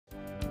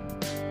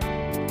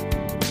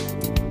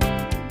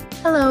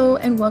Hello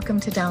and welcome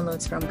to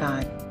Downloads from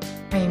God.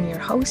 I am your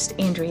host,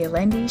 Andrea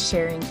Lendy,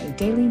 sharing a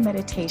daily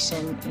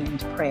meditation and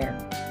prayer.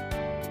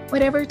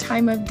 Whatever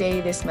time of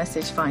day this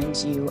message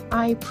finds you,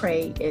 I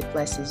pray it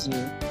blesses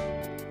you.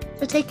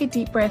 So take a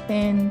deep breath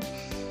in,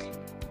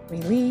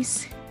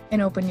 release,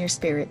 and open your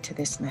spirit to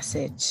this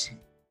message.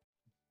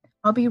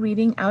 I'll be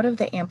reading out of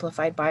the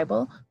Amplified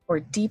Bible for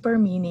deeper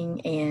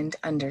meaning and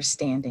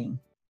understanding.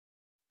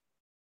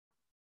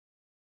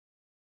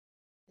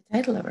 The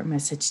title of our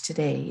message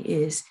today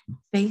is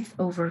Faith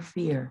Over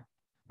Fear.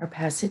 Our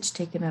passage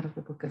taken out of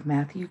the book of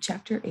Matthew,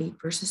 chapter 8,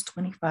 verses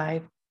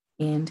 25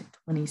 and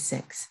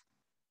 26.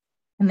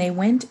 And they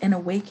went and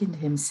awakened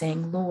him,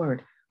 saying,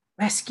 Lord,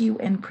 rescue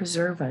and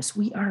preserve us.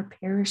 We are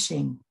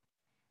perishing.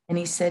 And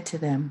he said to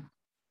them,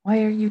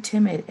 Why are you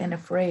timid and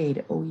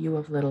afraid, O you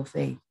of little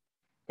faith?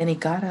 Then he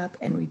got up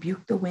and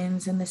rebuked the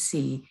winds and the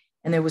sea,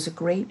 and there was a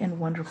great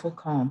and wonderful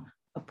calm,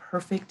 a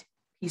perfect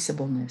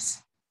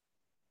peaceableness.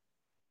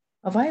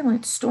 A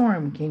violent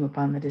storm came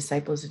upon the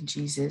disciples and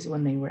Jesus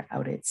when they were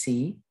out at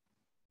sea.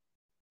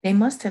 They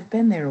must have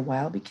been there a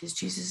while because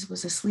Jesus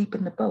was asleep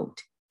in the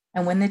boat.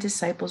 And when the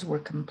disciples were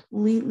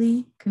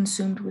completely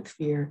consumed with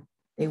fear,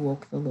 they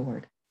woke the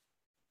Lord.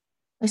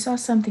 I saw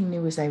something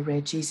new as I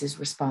read Jesus'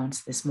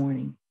 response this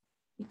morning.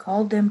 He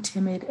called them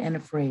timid and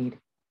afraid.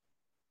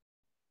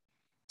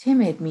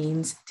 Timid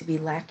means to be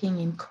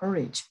lacking in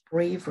courage,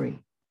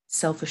 bravery,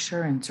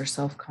 self-assurance, or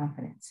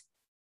self-confidence.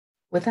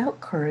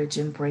 Without courage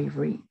and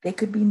bravery, they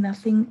could be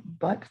nothing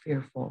but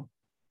fearful.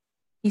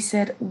 He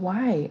said,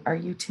 Why are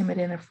you timid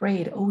and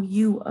afraid, O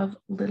you of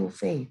little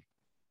faith?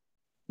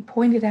 He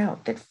pointed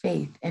out that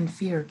faith and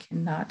fear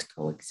cannot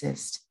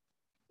coexist.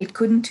 It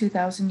couldn't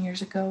 2,000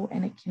 years ago,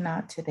 and it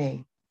cannot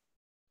today.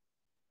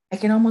 I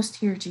can almost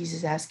hear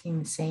Jesus asking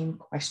the same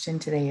question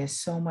today as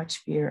so much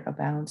fear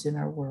abounds in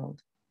our world.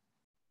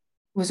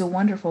 It was a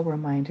wonderful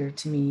reminder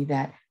to me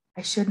that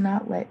I should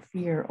not let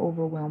fear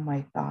overwhelm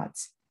my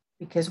thoughts,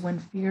 because when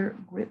fear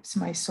grips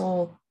my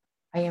soul,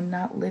 I am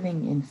not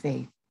living in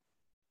faith.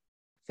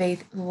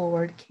 Faith the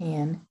Lord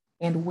can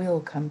and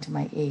will come to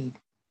my aid.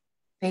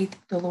 Faith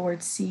the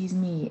Lord sees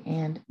me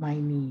and my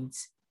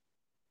needs.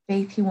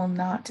 Faith he will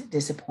not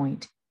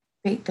disappoint.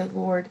 Faith the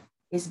Lord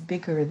is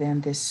bigger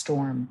than this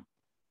storm.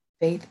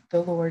 Faith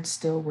the Lord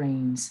still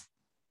reigns.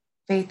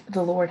 Faith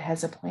the Lord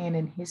has a plan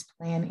and his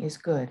plan is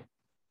good.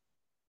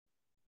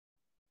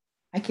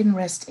 I can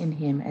rest in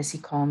him as he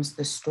calms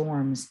the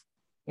storms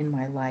in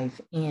my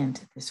life and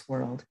this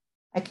world.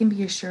 I can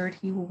be assured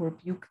he will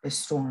rebuke the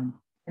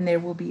storm, and there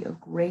will be a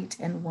great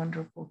and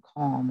wonderful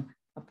calm,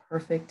 a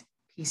perfect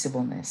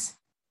peaceableness.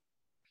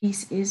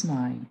 Peace is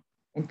mine,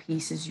 and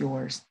peace is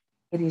yours.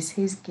 It is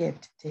his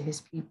gift to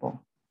his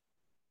people.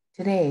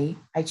 Today,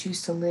 I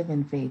choose to live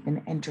in faith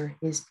and enter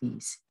his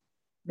peace.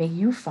 May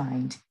you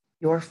find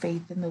your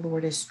faith in the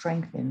Lord is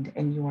strengthened,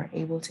 and you are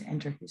able to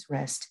enter his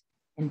rest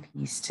and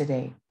peace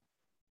today.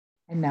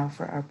 And now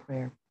for our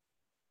prayer.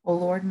 O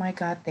Lord, my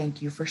God,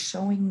 thank you for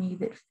showing me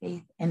that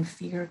faith and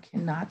fear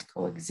cannot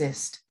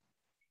coexist.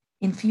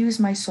 Infuse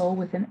my soul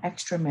with an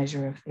extra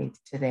measure of faith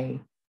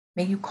today.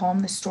 May you calm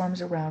the storms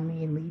around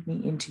me and lead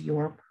me into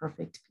your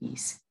perfect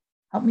peace.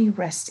 Help me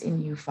rest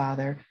in you,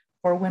 Father,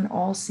 for when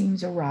all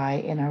seems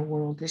awry and our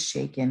world is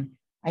shaken,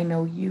 I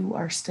know you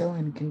are still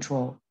in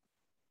control.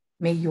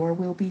 May your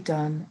will be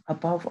done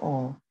above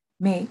all.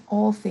 May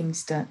all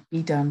things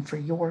be done for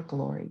your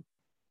glory.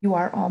 You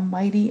are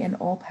almighty and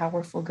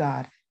all-powerful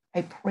God.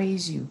 I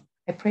praise you.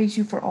 I praise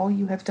you for all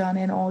you have done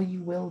and all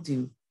you will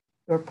do.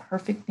 Your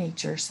perfect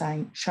nature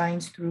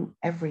shines through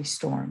every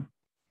storm.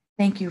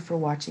 Thank you for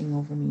watching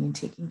over me and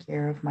taking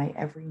care of my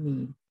every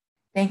need.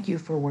 Thank you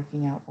for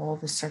working out all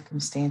the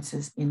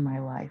circumstances in my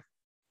life.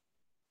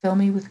 Fill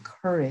me with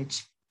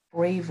courage,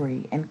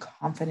 bravery, and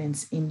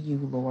confidence in you,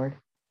 Lord.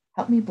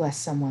 Help me bless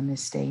someone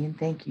this day, and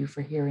thank you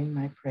for hearing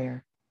my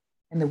prayer.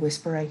 And the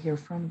whisper I hear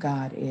from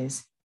God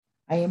is,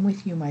 I am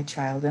with you, my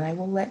child, and I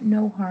will let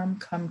no harm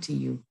come to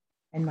you.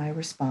 And my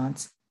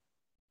response,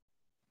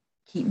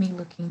 keep me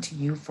looking to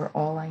you for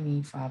all I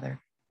need, Father,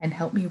 and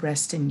help me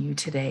rest in you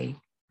today.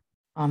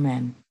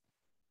 Amen.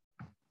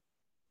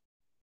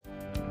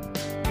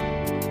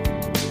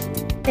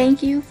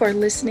 Thank you for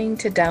listening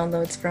to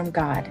Downloads from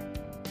God.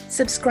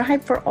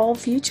 Subscribe for all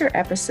future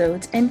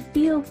episodes and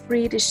feel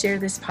free to share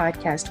this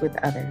podcast with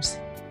others.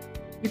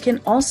 You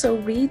can also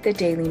read the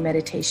daily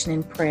meditation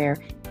and prayer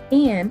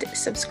and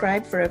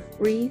subscribe for a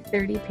free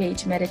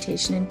 30-page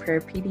meditation and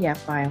prayer PDF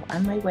file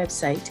on my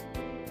website,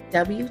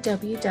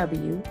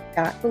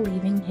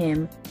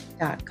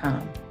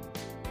 www.believinghim.com.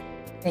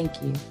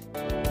 Thank you.